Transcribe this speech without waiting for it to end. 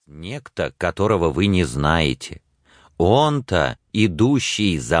некто, которого вы не знаете. Он-то,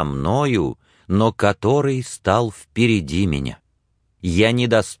 идущий за мною, но который стал впереди меня. Я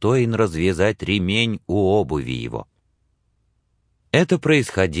недостоин развязать ремень у обуви его». Это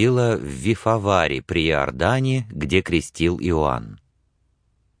происходило в Вифаваре при Иордане, где крестил Иоанн.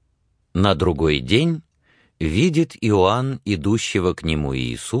 На другой день видит Иоанн идущего к нему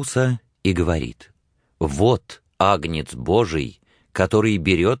Иисуса и говорит: «Вот Агнец Божий, который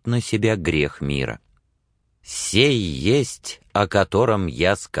берет на себя грех мира. Сей есть, о котором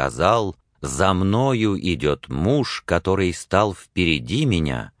я сказал: за мною идет муж, который стал впереди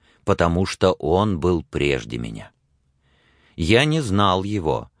меня, потому что он был прежде меня. Я не знал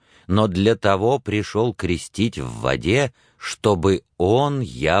его, но для того пришел крестить в воде, чтобы он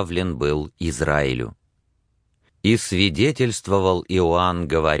явлен был Израилю». И свидетельствовал Иоанн,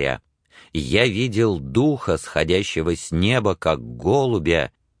 говоря: «Я видел Духа, сходящего с неба, как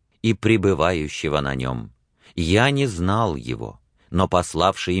голубя, и пребывающего на нем. Я не знал его, но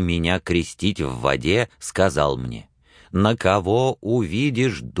пославший меня крестить в воде сказал мне: на кого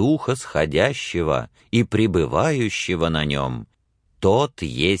увидишь Духа сходящего и пребывающего на нем, тот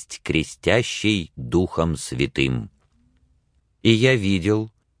есть крестящий Духом Святым. И я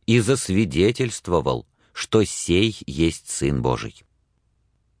видел и засвидетельствовал, что сей есть Сын Божий».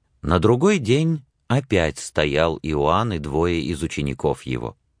 На другой день опять стоял Иоанн и двое из учеников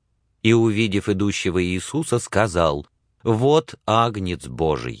его. И, увидев идущего Иисуса, сказал: «Вот Агнец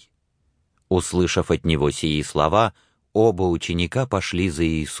Божий». Услышав от него сии слова, оба ученика пошли за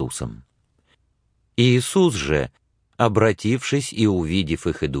Иисусом. Иисус же, обратившись и увидев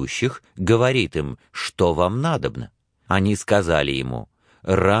их идущих, говорит им: «Что вам надобно?» Они сказали ему: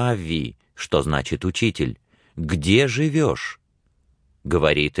 «Равви», что значит «учитель», «где живешь?»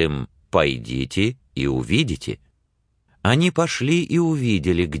 Говорит им: «Пойдите и увидите». Они пошли и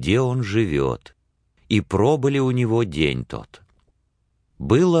увидели, где он живет, и пробыли у него день тот.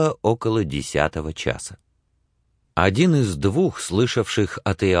 Было около 10 часа. Один из двух, слышавших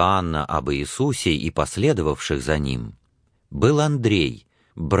от Иоанна об Иисусе и последовавших за ним, был Андрей,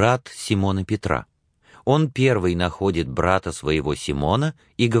 брат Симона Петра. Он первый находит брата своего Симона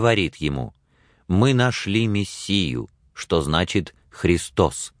и говорит ему: «Мы нашли Мессию», что значит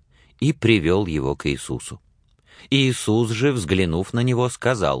 «Христос», и привел его к Иисусу. Иисус же, взглянув на него,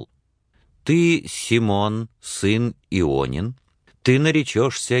 сказал: «Ты, Симон, сын Ионин, ты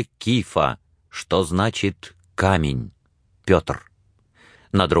наречешься Кифа», что значит «камень», Петр.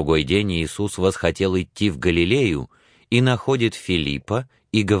 На другой день Иисус восхотел идти в Галилею и находит Филиппа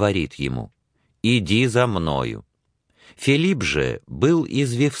и говорит ему: «Иди за мною». Филипп же был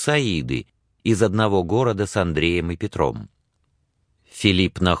из Вифсаиды, из одного города с Андреем и Петром.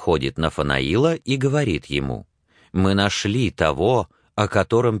 Филипп находит Нафанаила и говорит ему: «Мы нашли того, о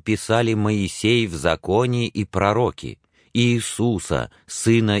котором писали Моисей в законе и пророки, Иисуса,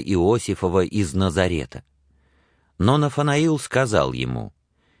 сына Иосифова из Назарета». Но Нафанаил сказал ему: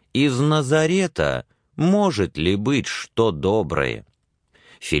 «Из Назарета может ли быть что доброе?»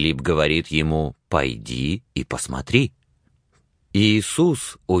 Филипп говорит ему: «Пойди и посмотри».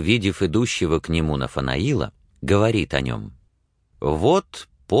 Иисус, увидев идущего к нему Нафанаила, говорит о нем: «Вот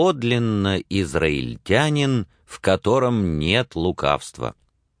подлинно израильтянин, в котором нет лукавства».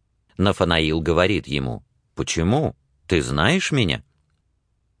 Нафанаил говорит ему: «Почему? Ты знаешь меня?»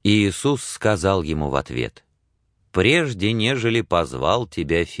 Иисус сказал ему в ответ: «Прежде нежели позвал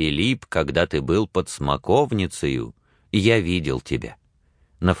тебя Филипп, когда ты был под смоковницею, я видел тебя».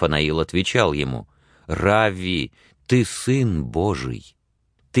 Нафанаил отвечал ему: «Равви, ты Сын Божий,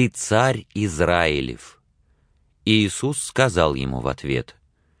 ты Царь Израилев». Иисус сказал ему в ответ: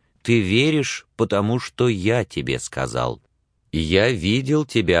 «Ты веришь, потому что я тебе сказал. Я видел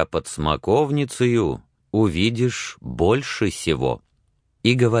тебя под смоковницею, увидишь больше сего».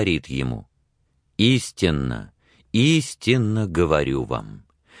 И говорит ему: «Истинно, истинно говорю вам,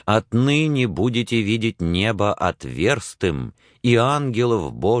 отныне будете видеть небо отверстым и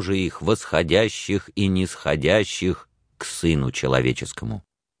ангелов Божиих, восходящих и нисходящих к Сыну Человеческому».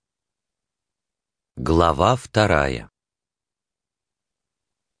 Глава 2.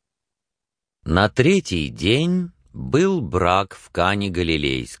 На третий день был брак в Кане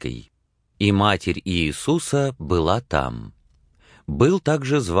Галилейской, и матерь Иисуса была там. Был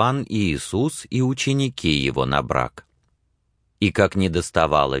также зван Иисус и ученики его на брак. И как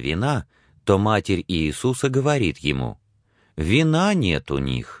недоставало вина, то матерь Иисуса говорит ему: «Вина нет у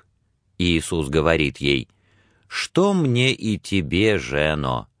них». Иисус говорит ей: «Что мне и тебе,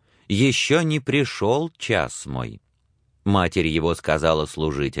 жено? Еще не пришел час мой». Матерь его сказала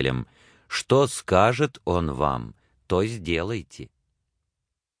служителям: «Что скажет он вам, то сделайте».